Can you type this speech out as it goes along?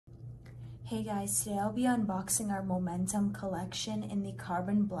Hey guys, today I'll be unboxing our Momentum collection in the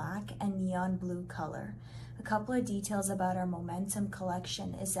carbon black and neon blue color. A couple of details about our Momentum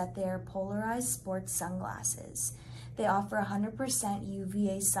collection is that they are polarized sports sunglasses. They offer 100%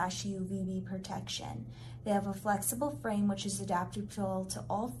 UVA/UVB protection. They have a flexible frame which is adaptable to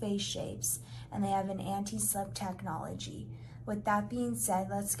all face shapes, and they have an anti-slip technology. With that being said,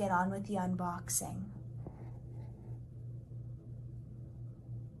 let's get on with the unboxing.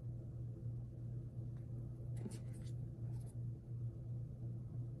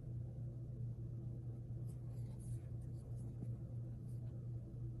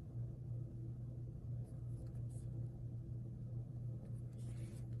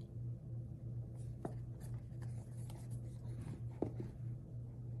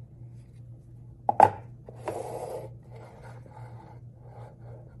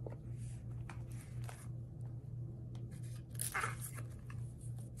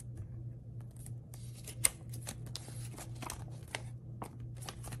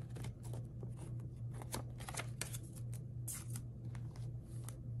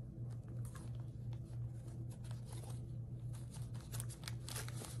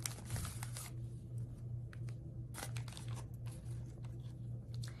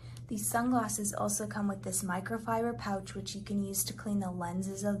 These sunglasses also come with this microfiber pouch which you can use to clean the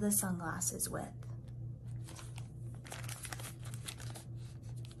lenses of the sunglasses with.